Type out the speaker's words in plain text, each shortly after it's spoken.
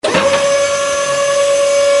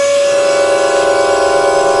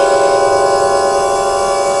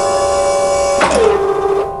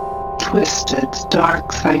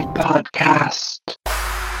Dark Side Podcast.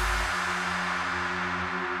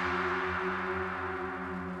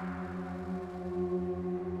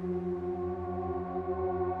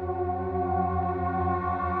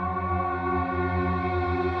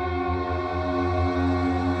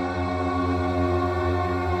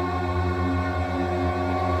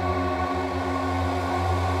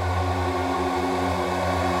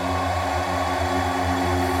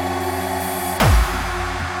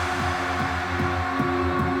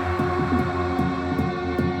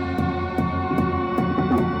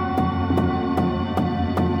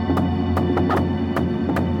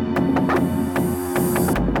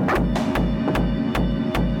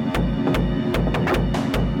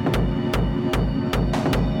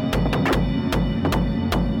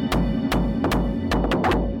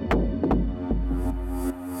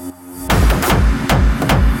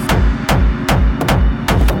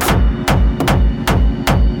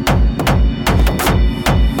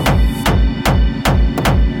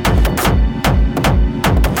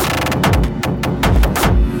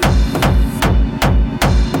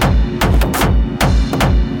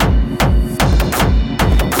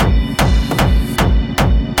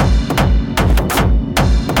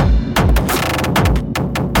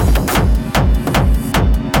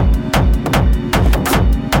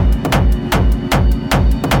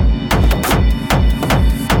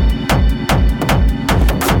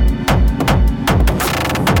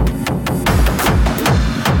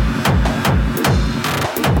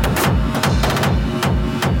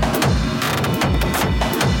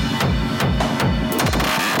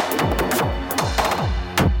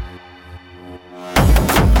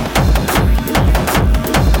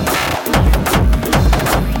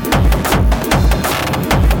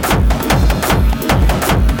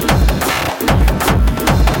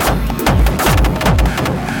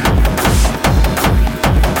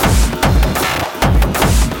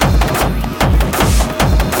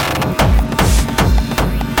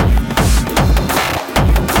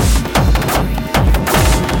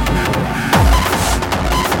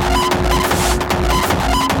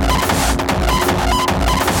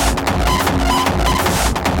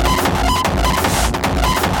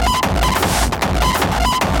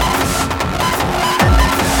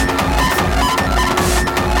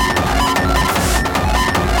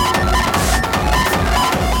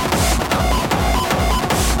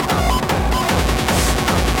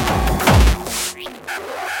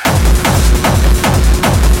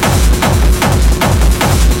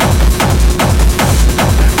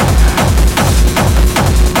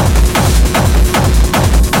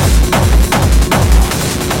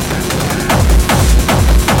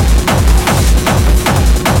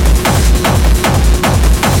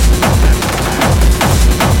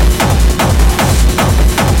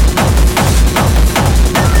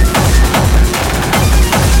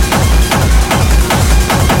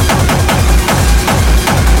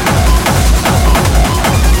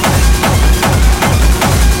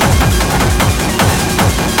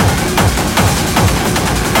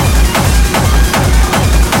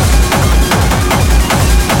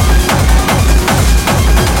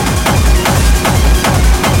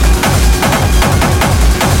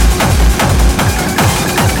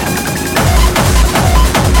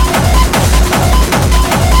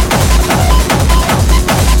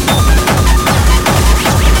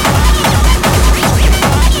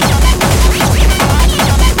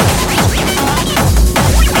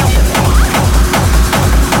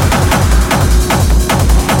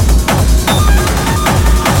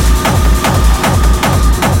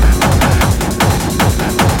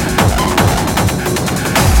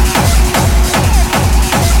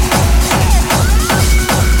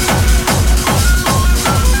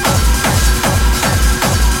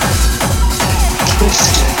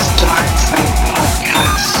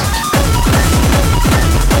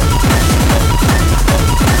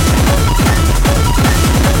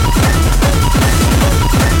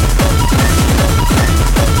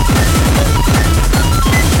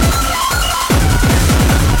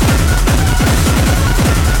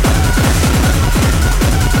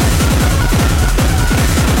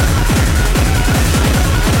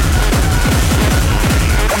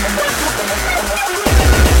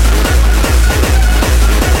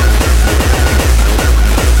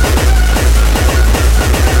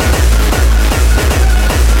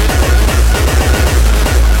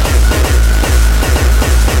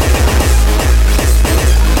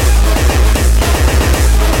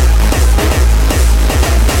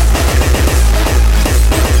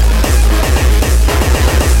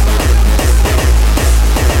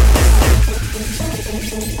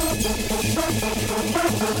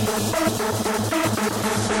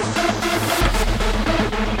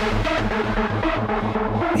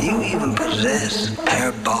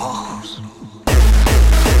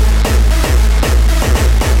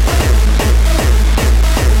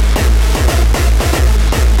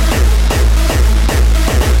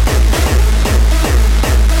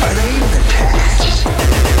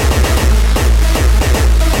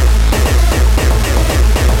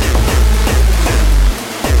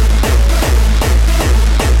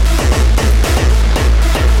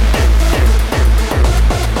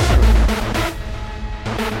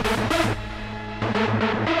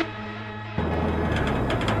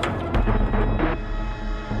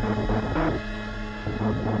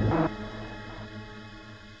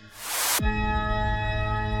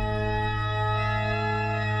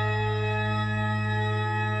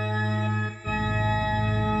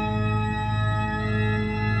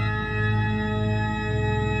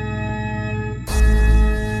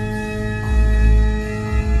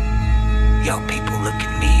 Yo, people look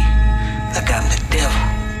at me like I'm the devil.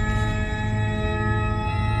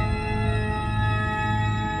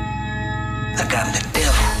 Like I'm the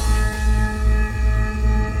devil.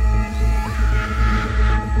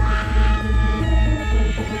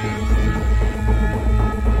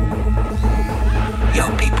 Yo,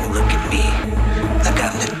 people look at me like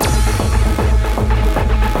I'm the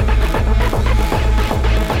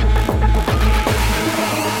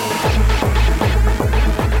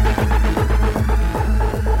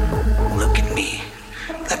Look at me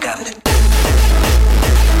like I'm the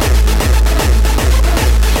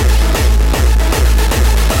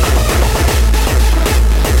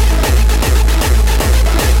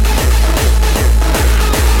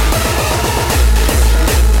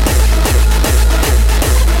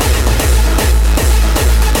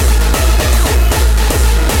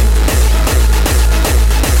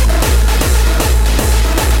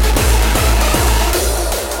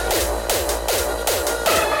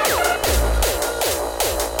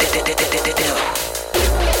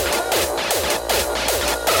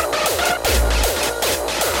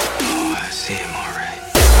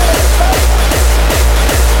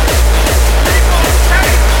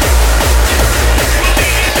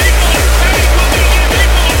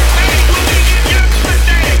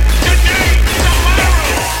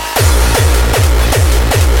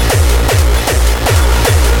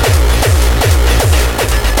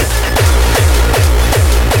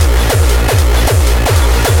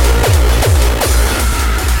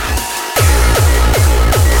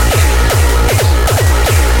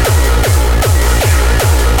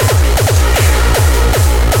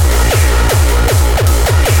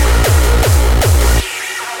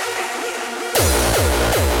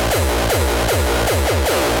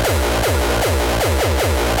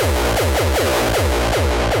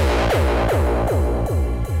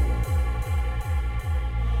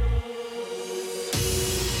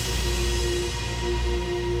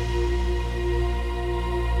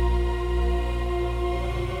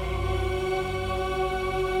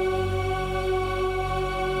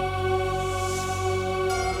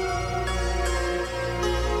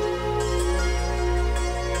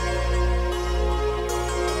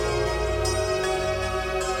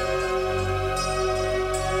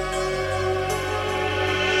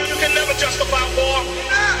justify war.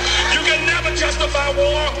 You can never justify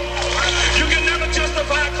war. You can never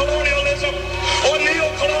justify colonialism or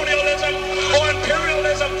neo-colonialism or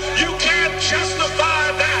imperialism. You can't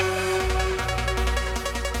justify that.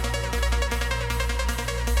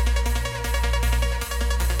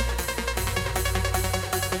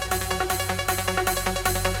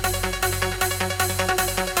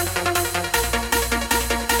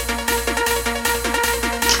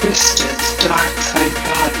 Twisted Dark Side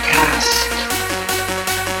Podcast.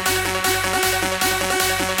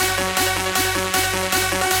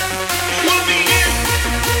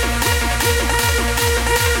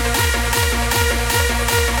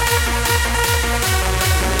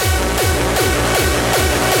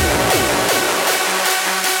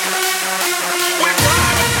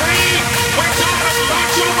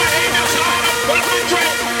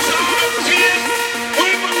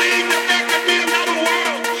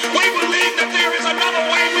 We believe that there is another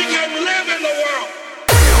way we can live in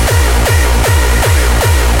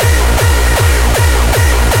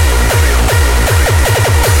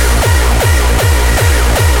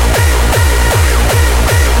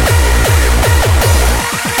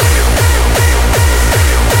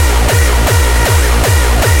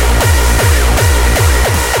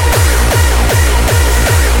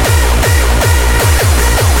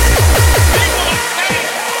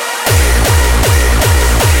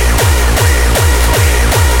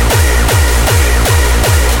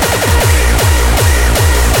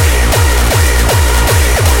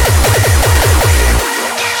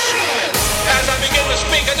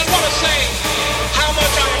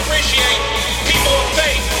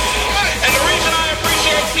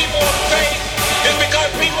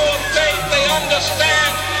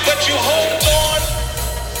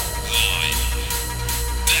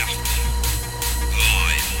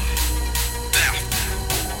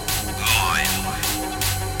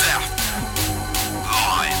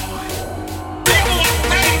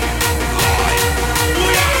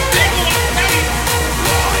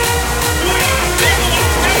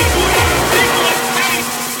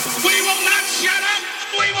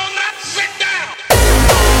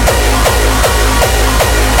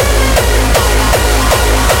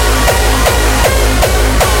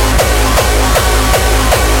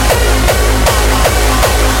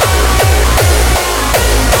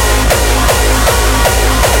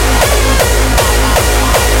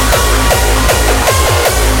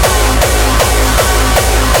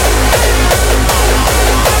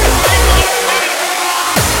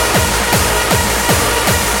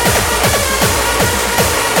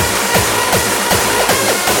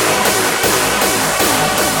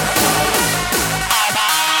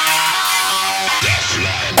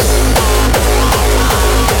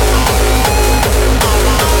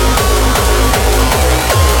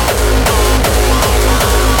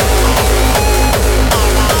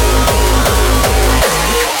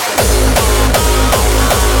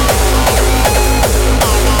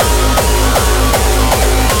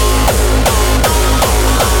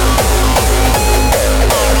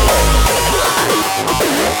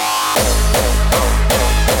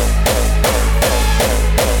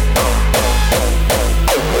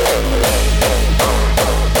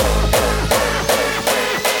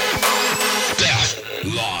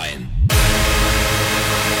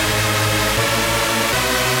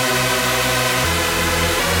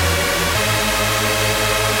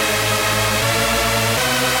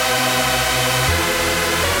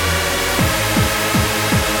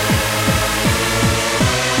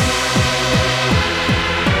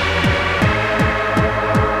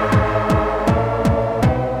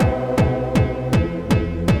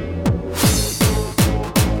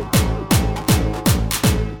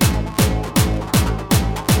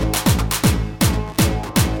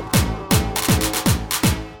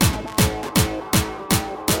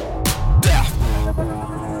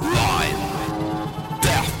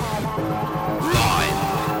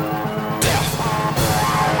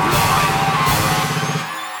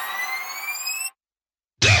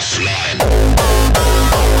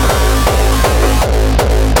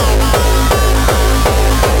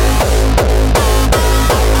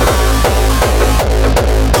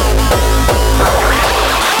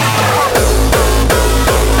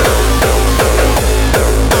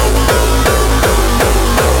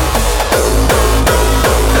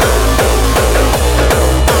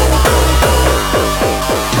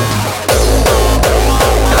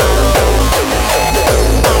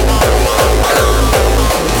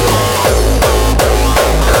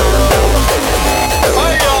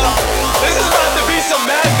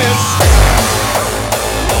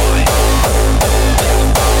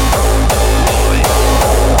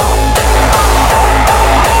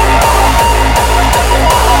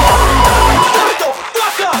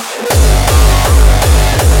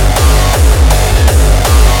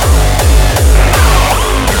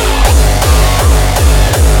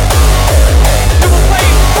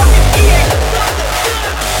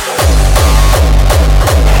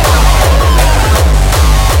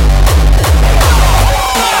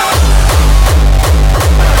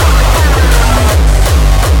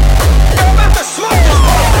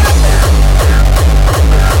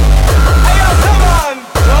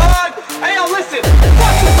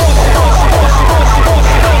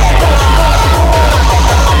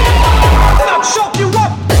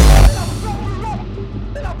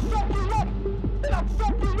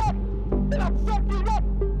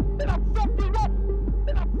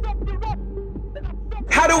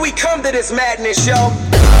do we come to this madness, yo?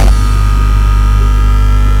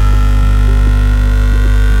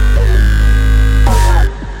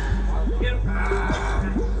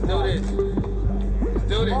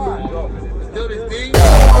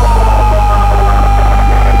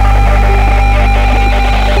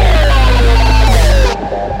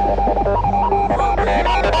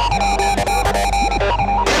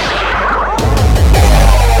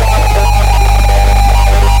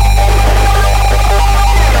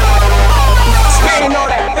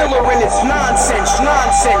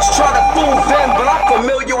 Nonsense, try to fool them, but I'm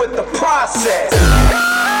familiar with the process.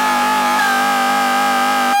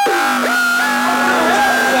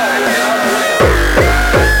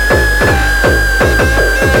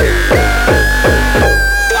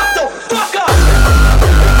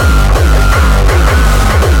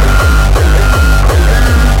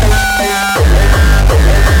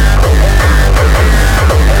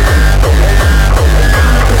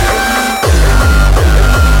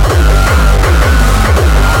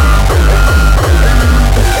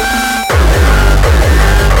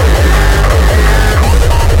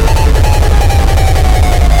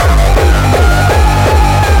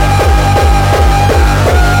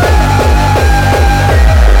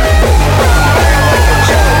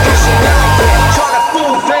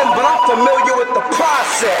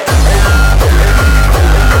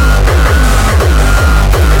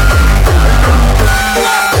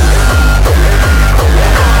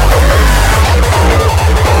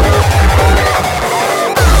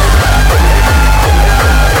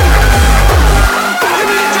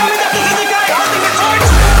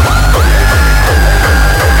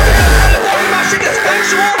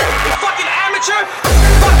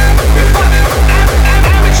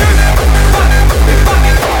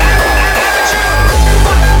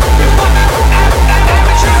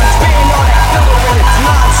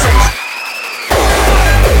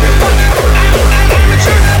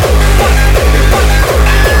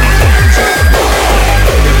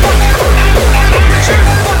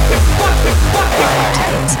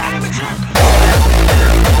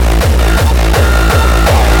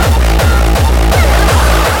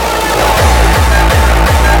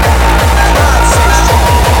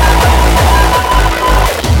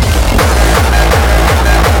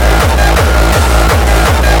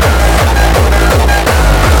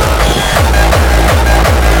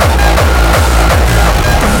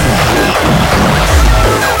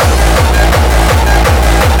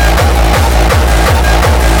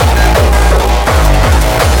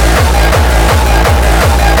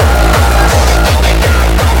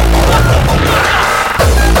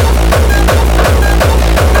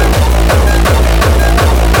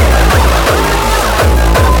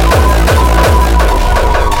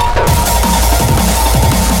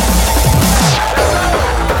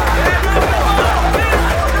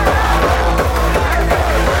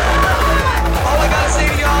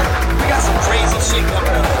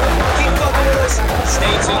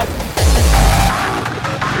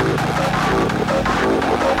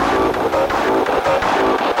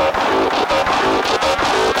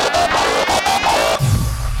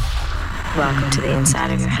 Welcome to the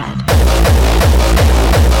inside of your head.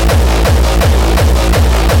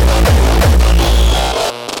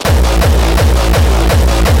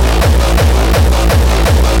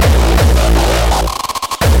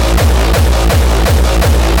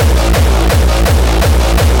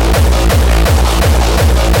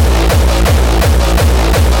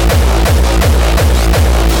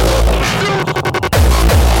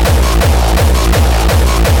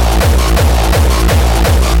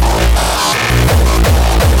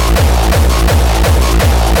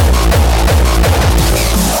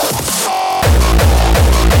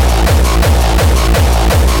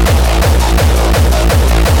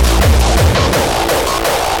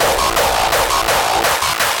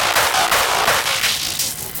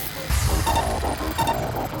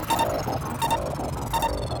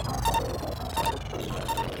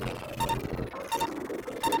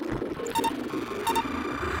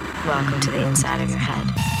 Welcome to the inside of your head.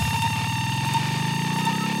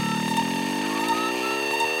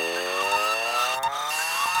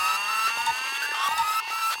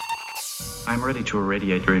 I'm ready to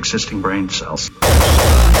irradiate your existing brain cells.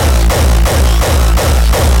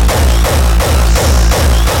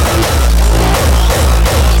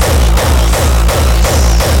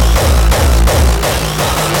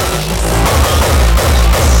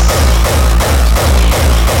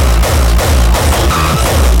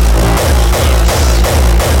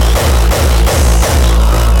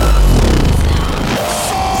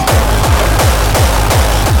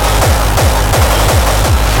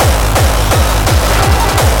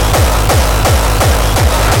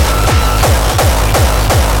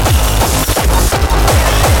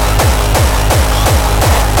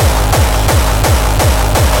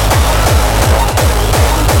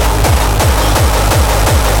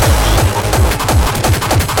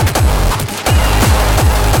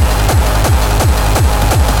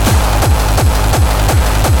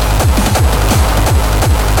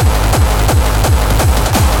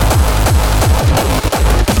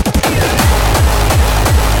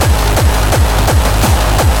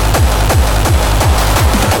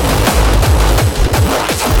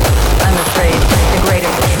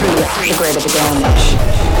 the greater the damage.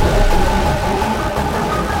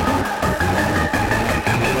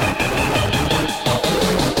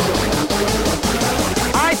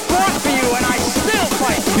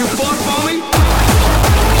 You fought for me?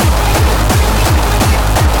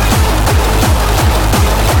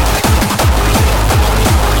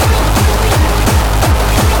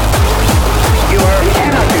 You are an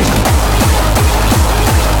anarchist.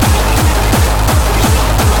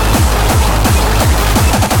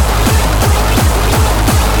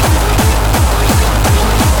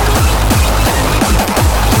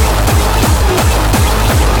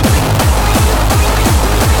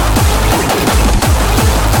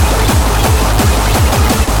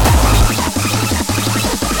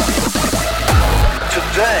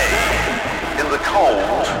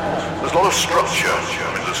 There's a lot of structure. I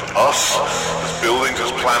mean, there's us, there's buildings,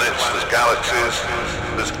 there's planets, there's galaxies,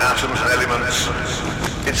 there's atoms and elements.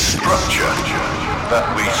 It's structure that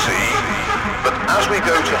we see, but as we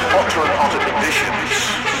go to hotter and hotter conditions,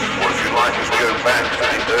 or if you like, as we go back to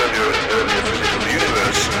the earlier and earlier physical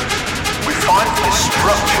universe, we find this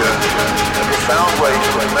structure in a profound way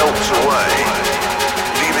sort of melts away,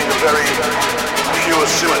 leaving a very pure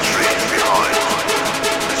symmetry behind.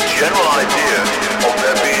 General idea of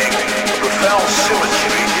there being a profound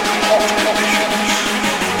symmetry in hot conditions,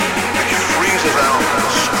 which freezes out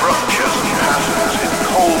structures and patterns in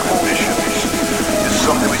cold conditions, is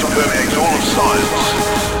something which permeates all of science.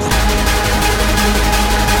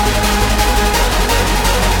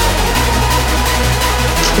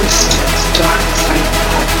 Twisted Dark Side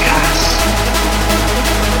Podcast.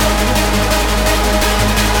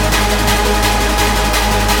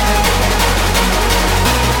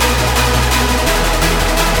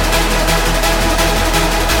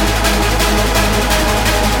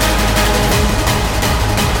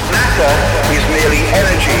 Is merely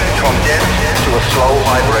energy condensed to a slow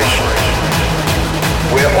vibration.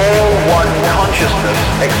 We're all one consciousness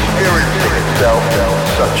experiencing itself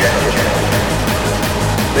subjectively.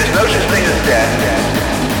 There's no such thing as death.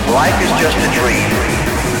 Life is just a dream.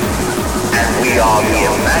 And we are the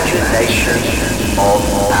imagination of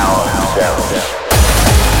ourselves.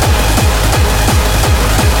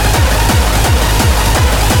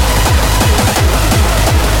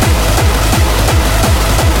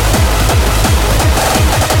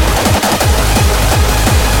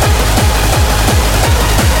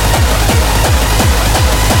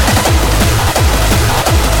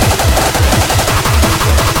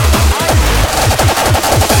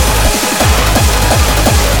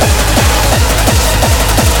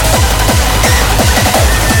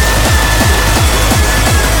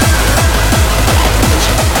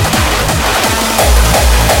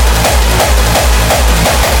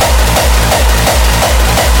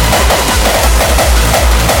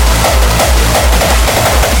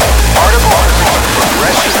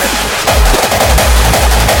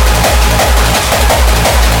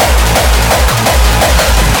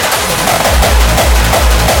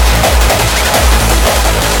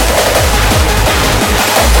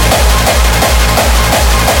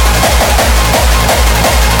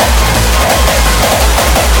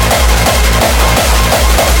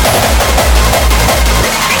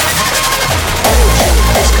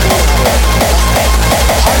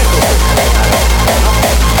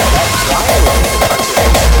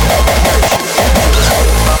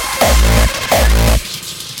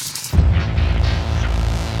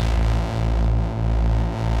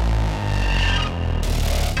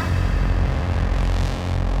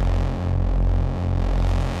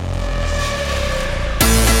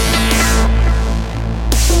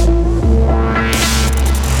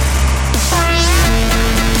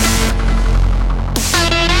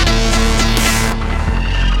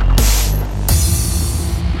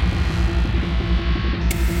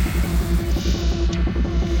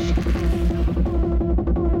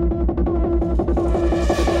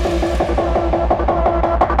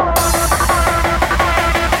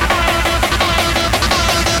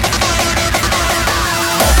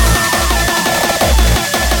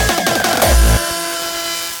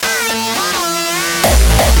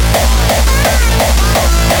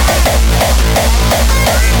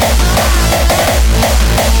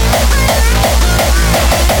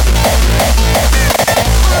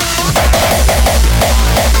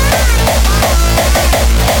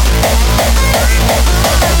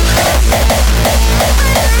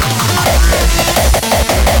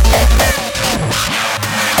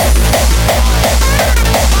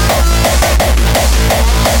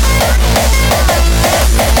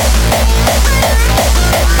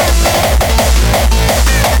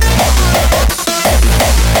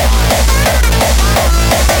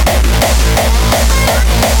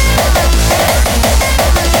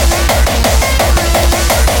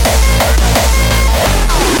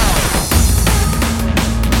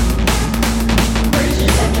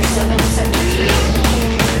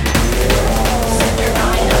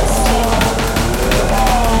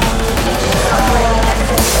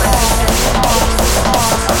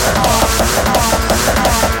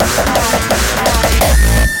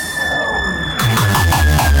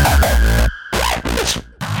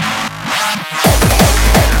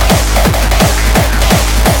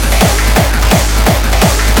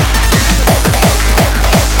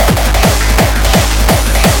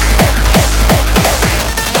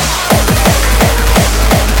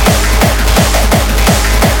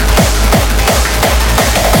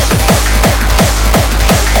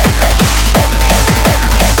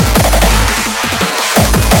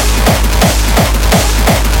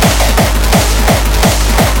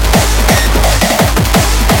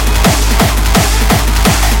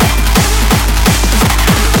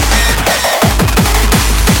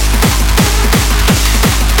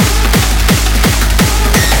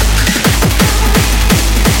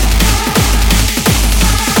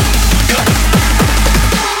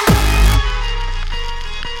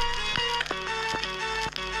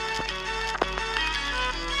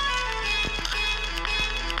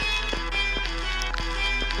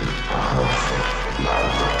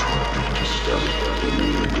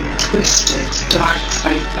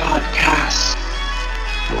 Site Podcast.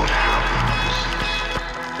 What happens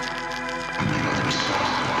on the other side?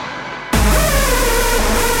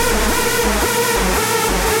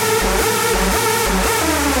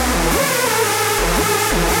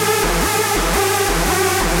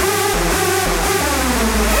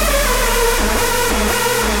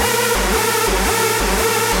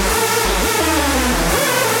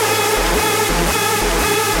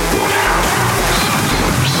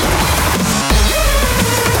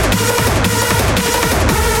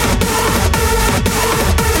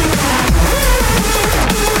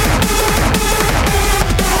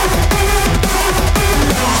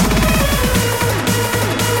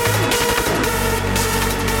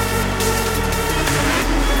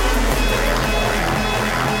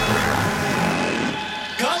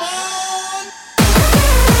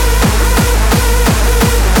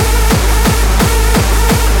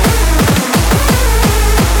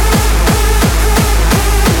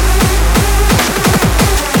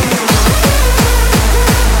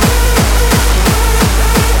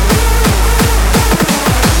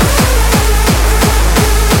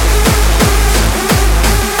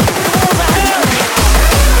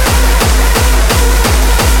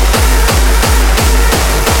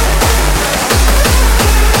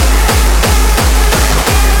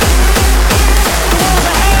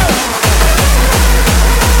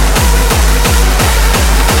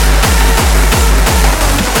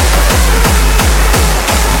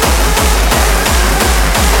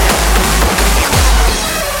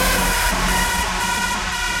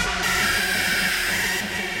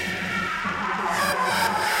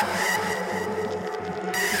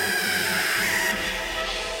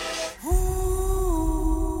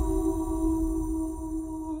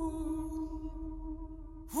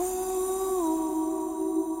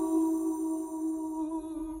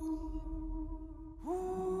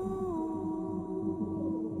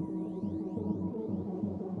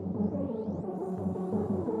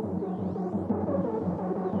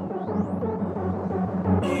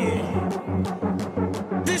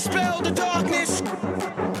 Dispel the darkness.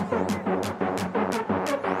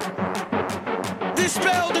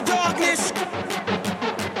 Dispel the darkness.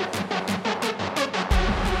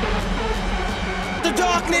 The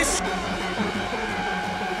darkness.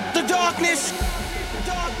 The darkness.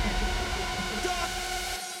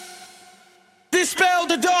 Dispel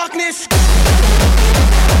the darkness.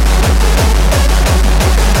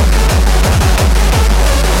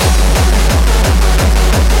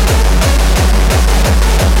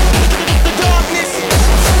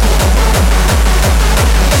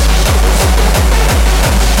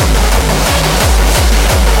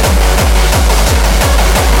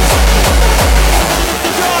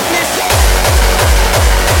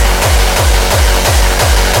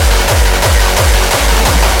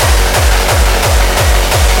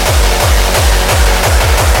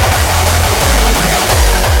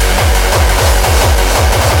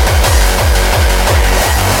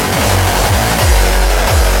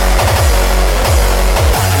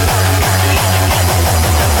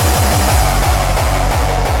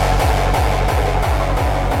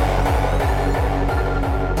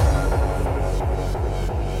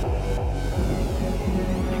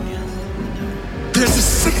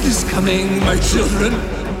 Coming, my children,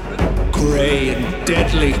 gray and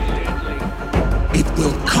deadly. It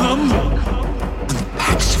will come on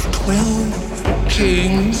packs of 12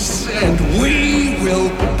 kings, and we will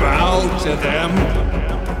bow to them.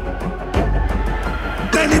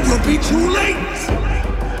 Then it will be too late.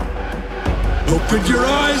 Open your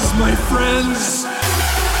eyes, my friends.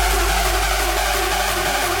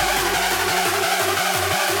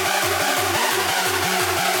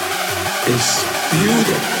 They spew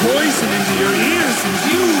the poison into your ears and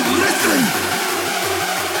you listen.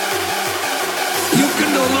 You can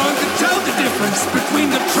no longer tell the difference between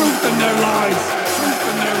the truth and their lies. Truth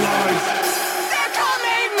and their lies. They're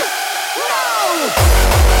coming! No!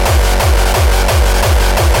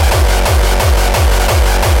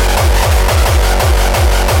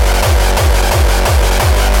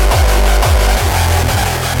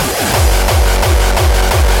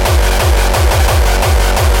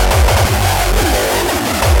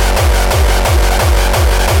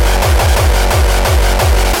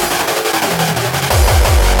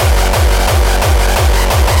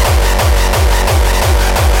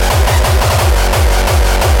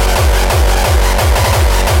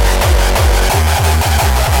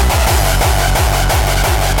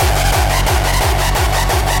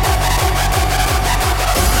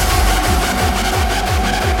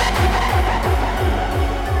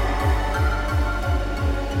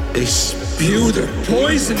 They spew their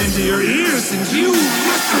poison into your ears and you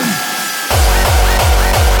listen.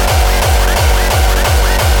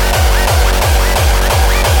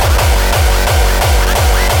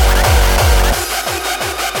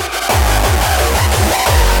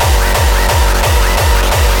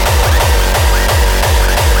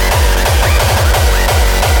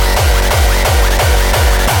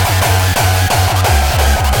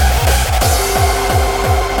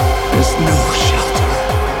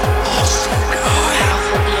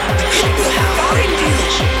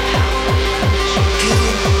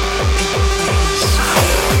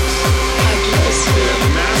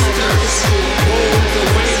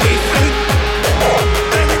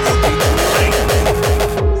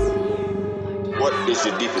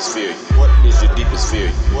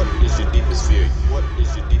 deepest fear? What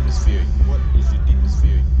is your deepest fear? What is your deepest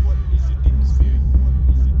fear? What is your deepest fear? What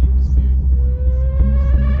is your deepest fear?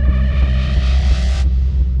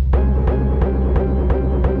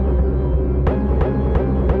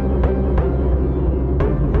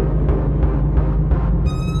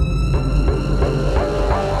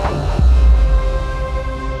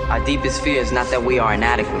 Our deepest fear is not that we are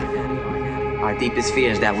inadequate. Our deepest fear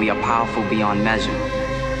is that we are powerful beyond measure.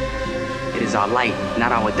 It is our light,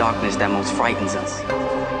 not our darkness, that most frightens us.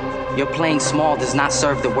 Your playing small does not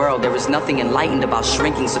serve the world. There is nothing enlightened about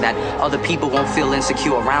shrinking so that other people won't feel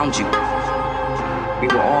insecure around you. We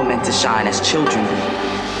were all meant to shine as children.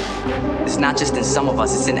 It's not just in some of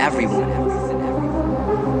us, it's in everyone.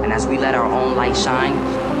 And as we let our own light shine,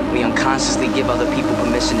 we unconsciously give other people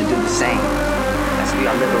permission to do the same. As we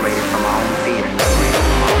are liberated from our own fear.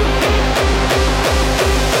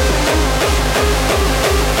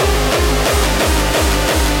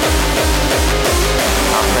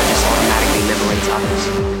 Our presence automatically liberates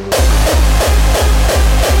others.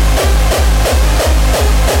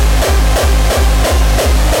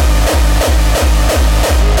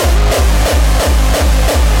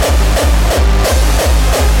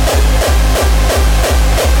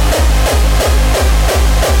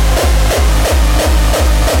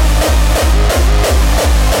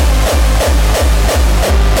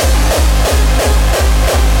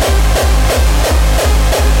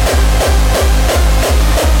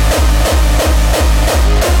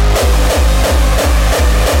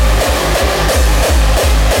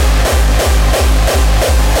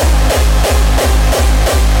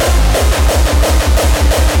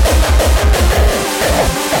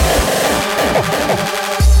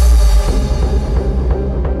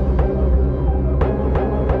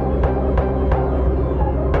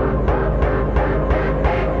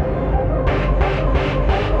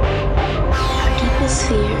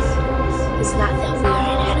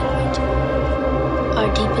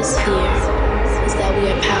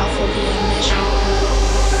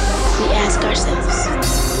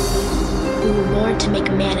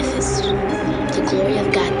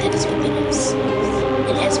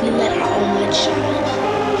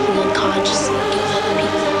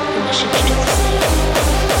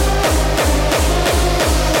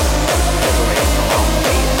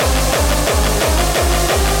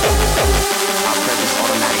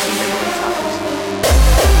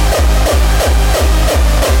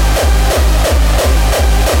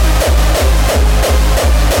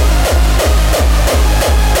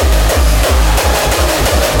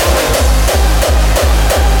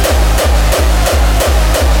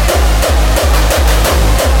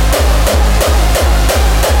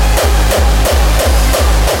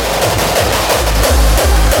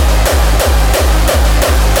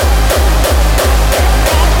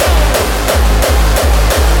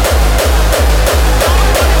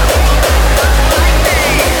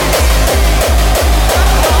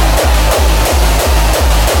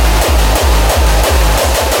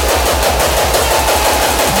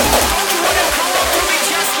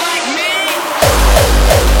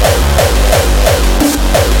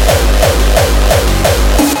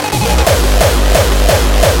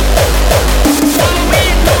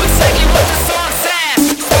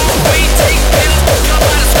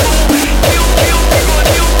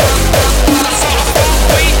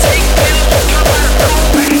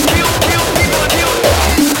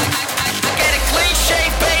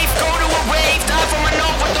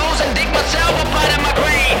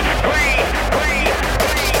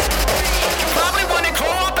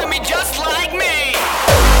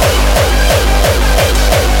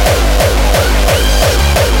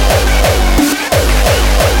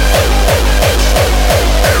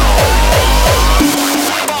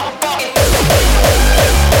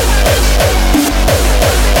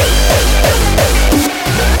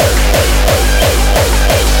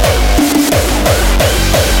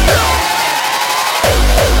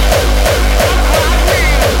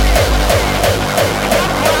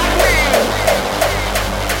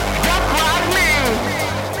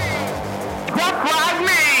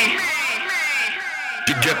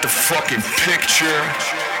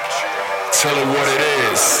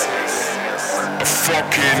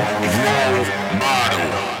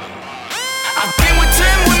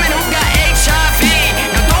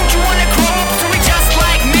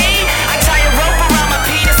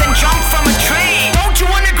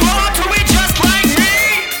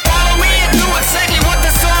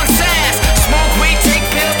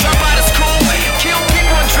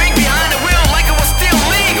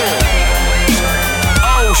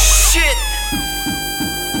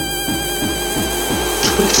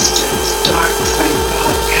 Dark Side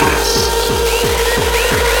Podcast.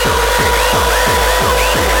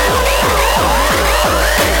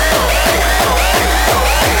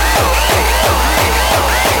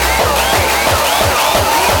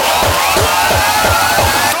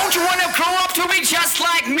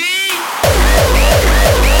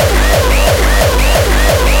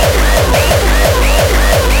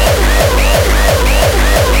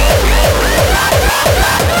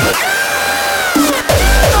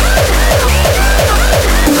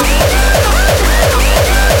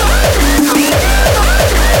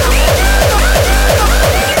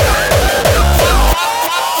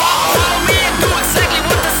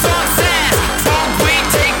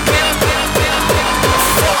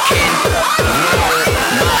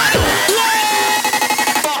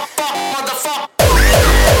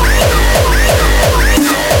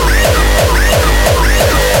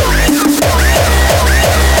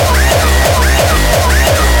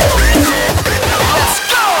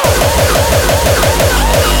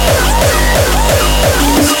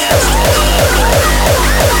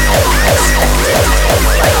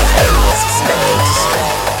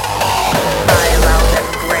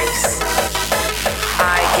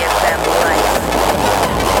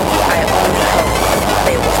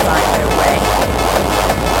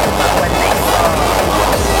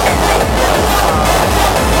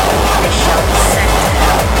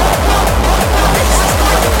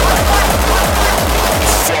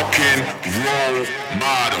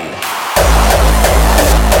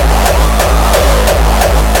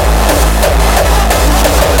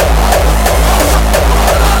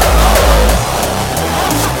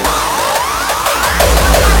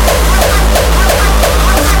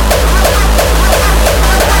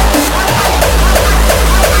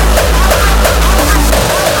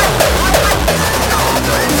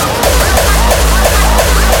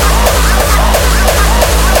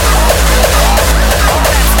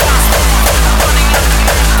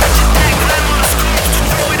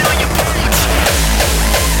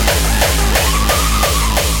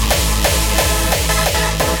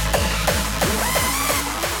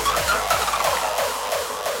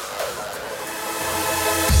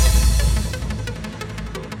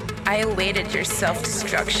 I awaited your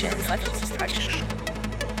self-destruction.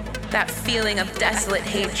 That feeling of desolate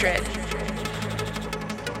hatred.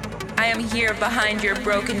 I am here behind your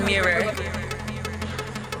broken mirror.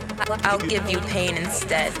 I'll give you pain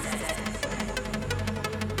instead.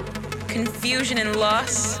 Confusion and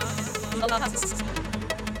loss.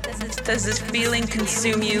 Does this feeling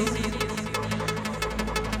consume you?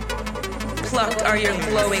 Plucked are your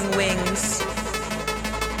glowing wings.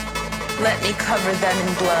 Let me cover them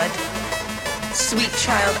in blood. Sweet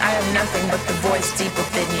child, I have nothing but the voice deep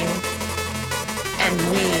within you. And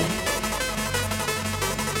we,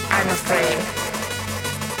 I'm afraid,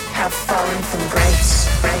 have fallen from grace.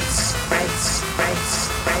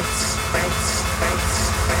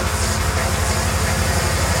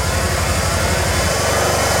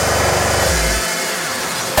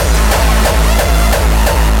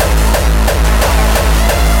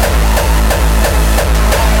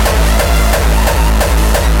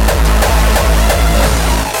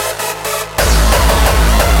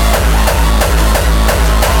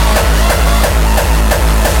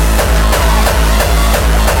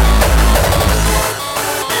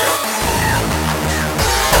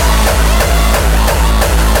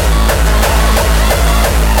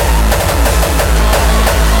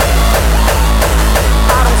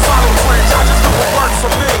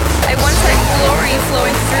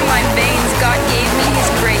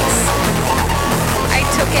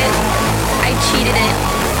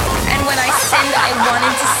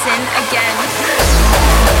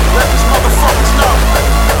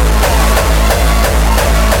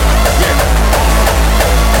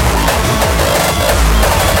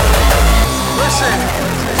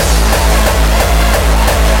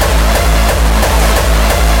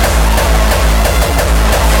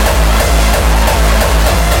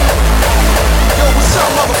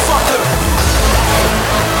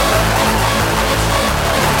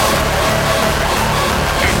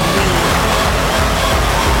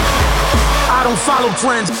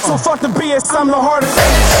 Friends, so fuck the BS, I'm the hardest.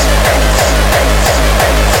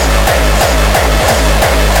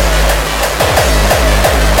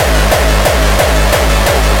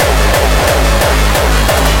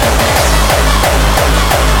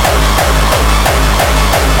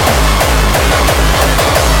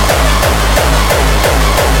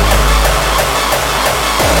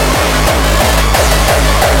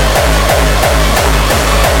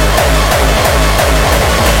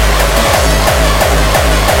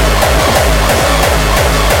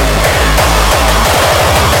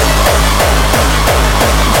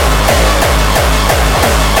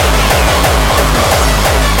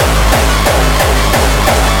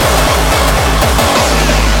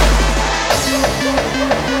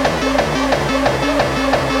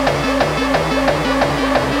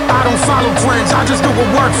 I just do what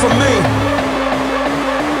works for me.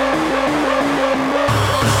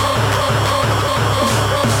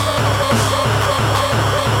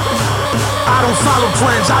 I don't follow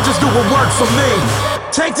trends, I just do what works for me.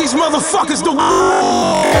 Take these motherfuckers to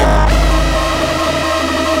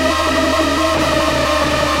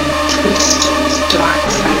Twisted Dark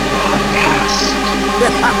Side Podcast.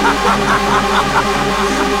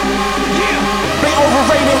 They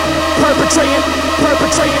overrated, perpetrating.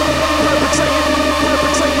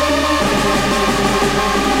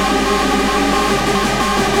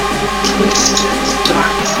 Twisted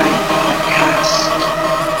Dark Side Podcast.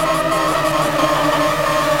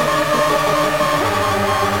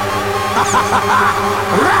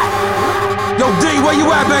 Yo, D, where you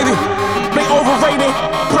at, baby? They overrated,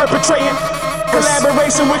 perpetrating.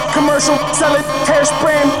 Collaboration with commercial, selling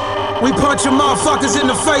hairspray. We punch your motherfuckers in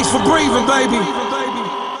the face for breathing, baby.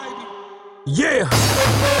 Yeah.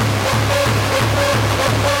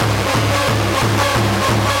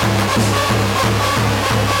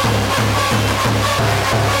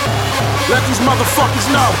 Let these motherfuckers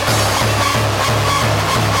know.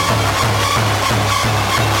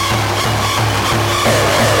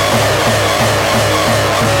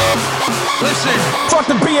 Listen. Fuck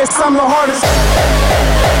the BS, I'm the hardest.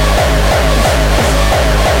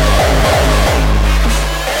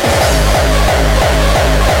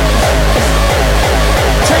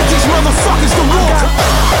 Take these motherfuckers to war.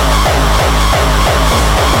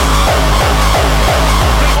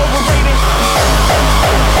 They overrated.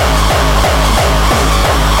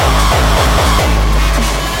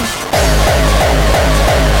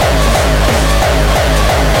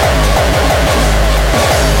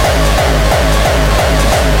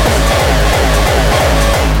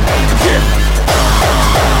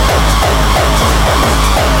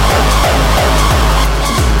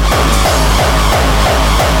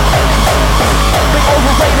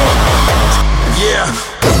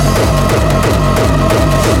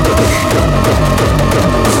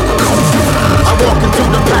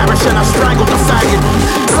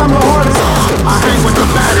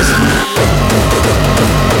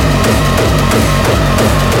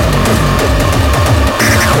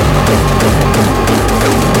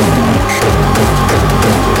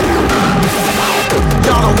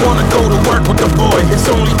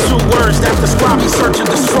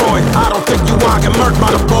 kick you out, get murked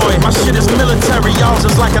by the boy. My shit is military, y'all's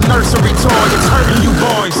just like a nursery toy. It's hurting you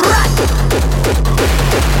boys.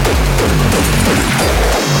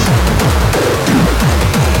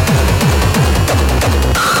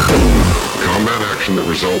 Combat action that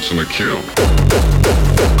results in a kill.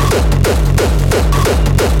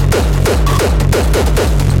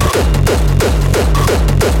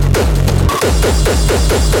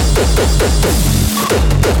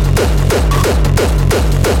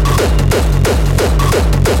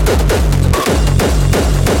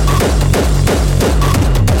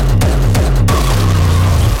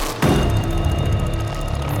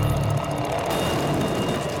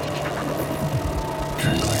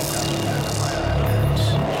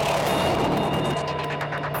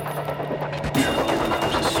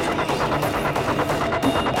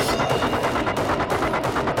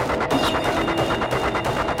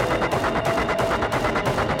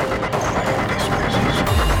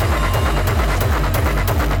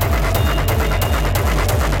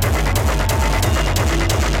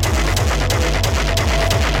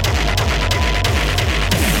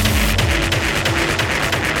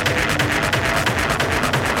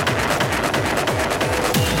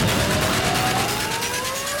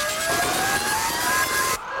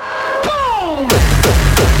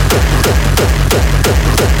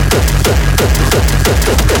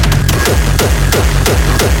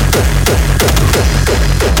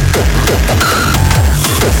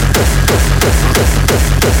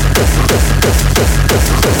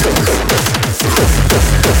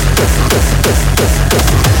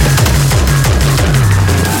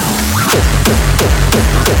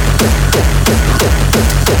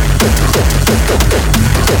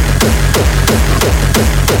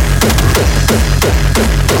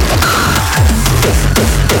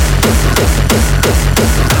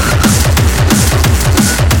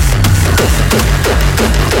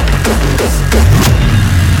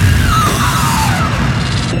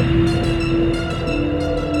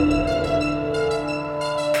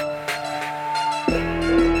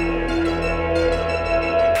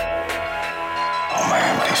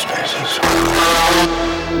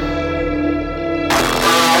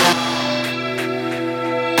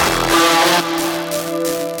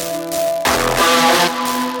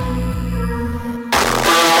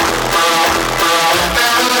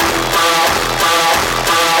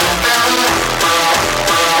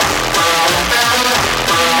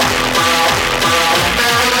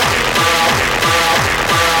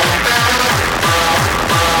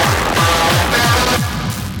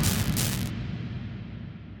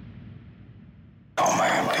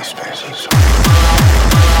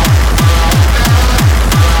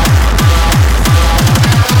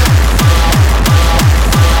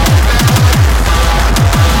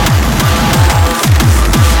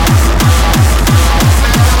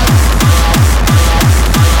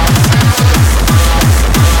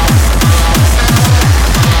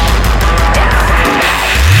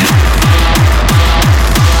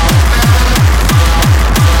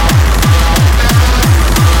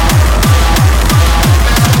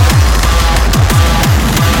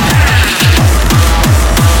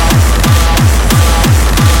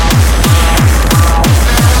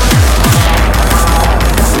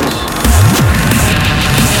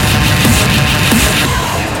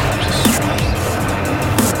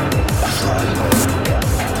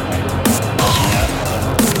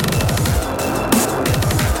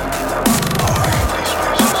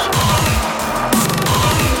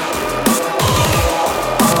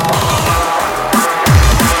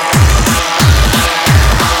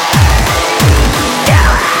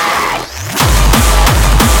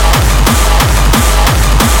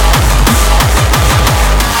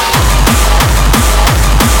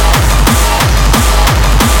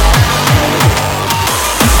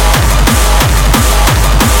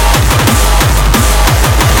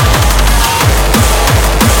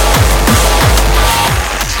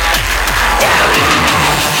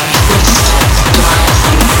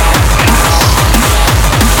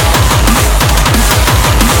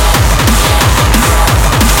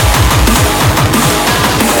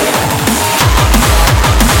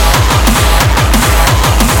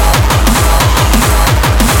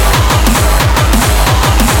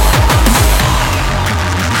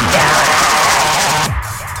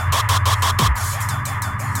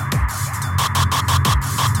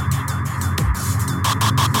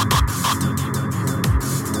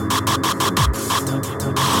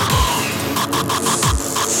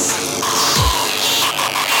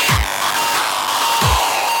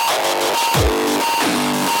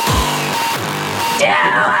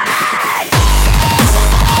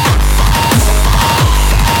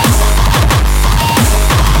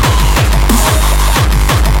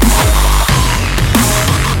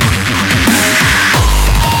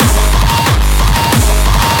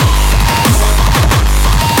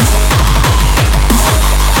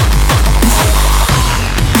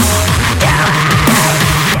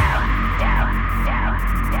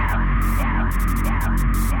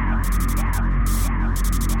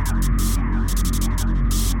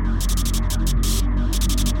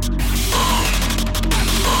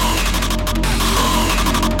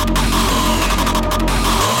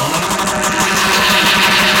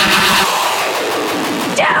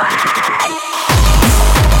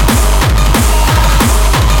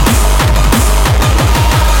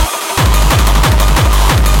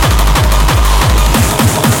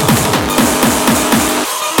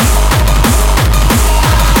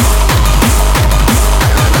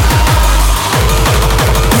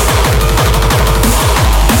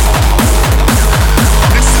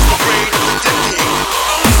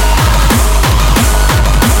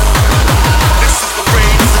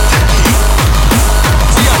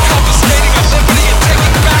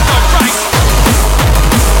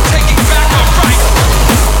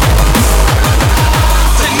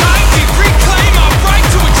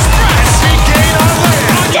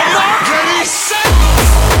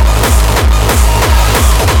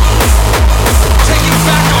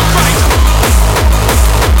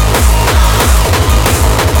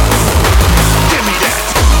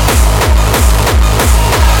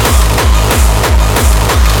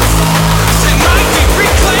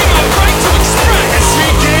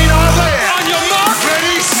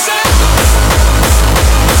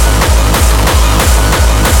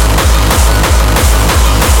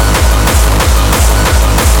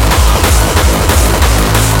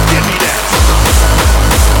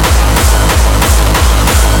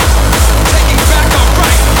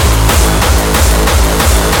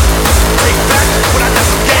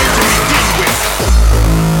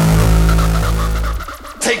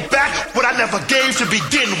 what I never gave to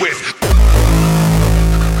begin with.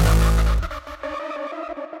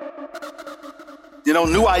 You know,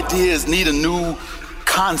 new ideas need a new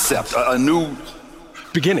concept, a new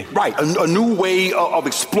beginning. Right, a new way of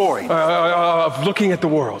exploring. Of looking at the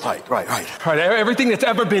world. Right. Everything that's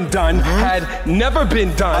ever been done had never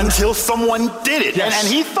been done. Until someone did it. Yes.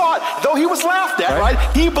 And he thought, though he was laughed at, right?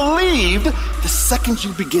 He believed the second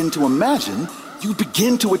you begin to imagine, you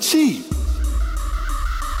begin to achieve.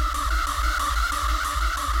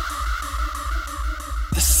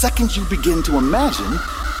 The second you begin to imagine,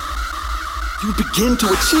 you begin to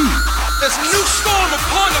achieve. There's a new storm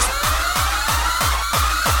upon us.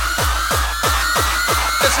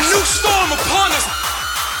 There's a new storm upon us.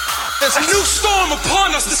 There's a new storm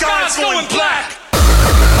upon us. The sky's going black.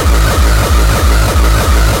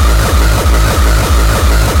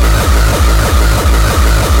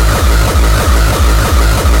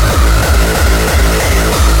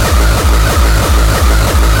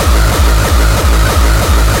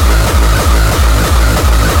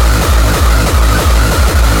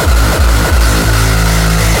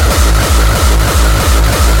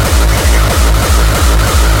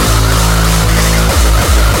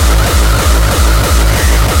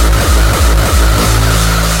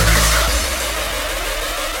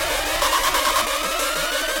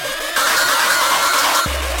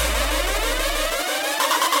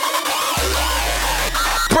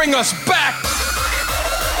 Bring us back.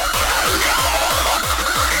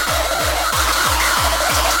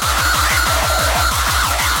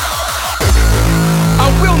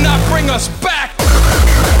 I will not bring us back.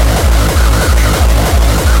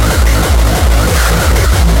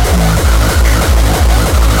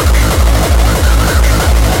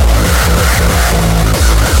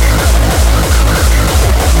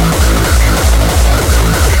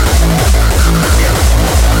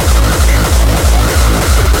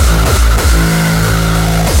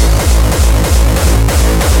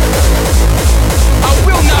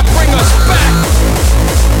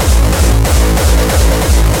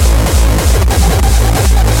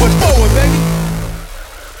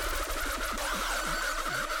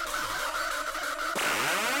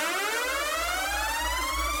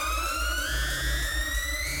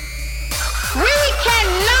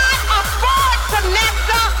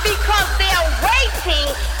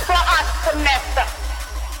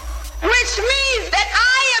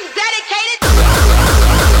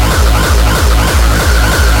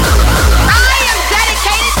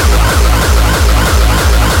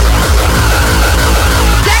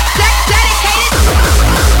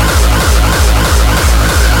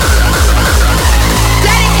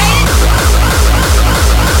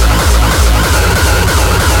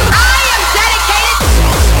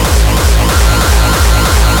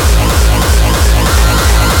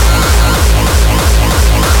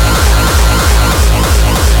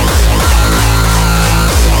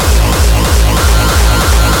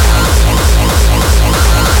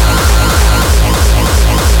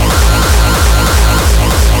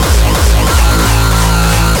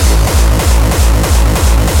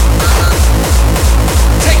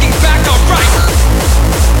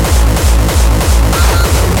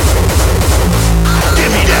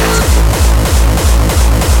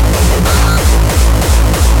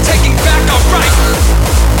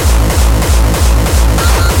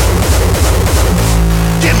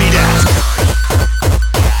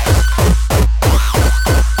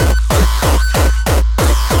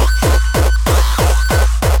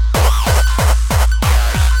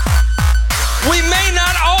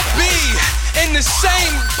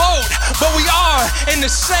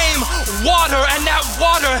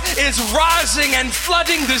 And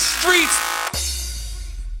flooding the streets.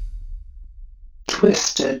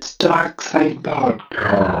 Twisted Dark Side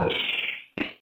Podcast.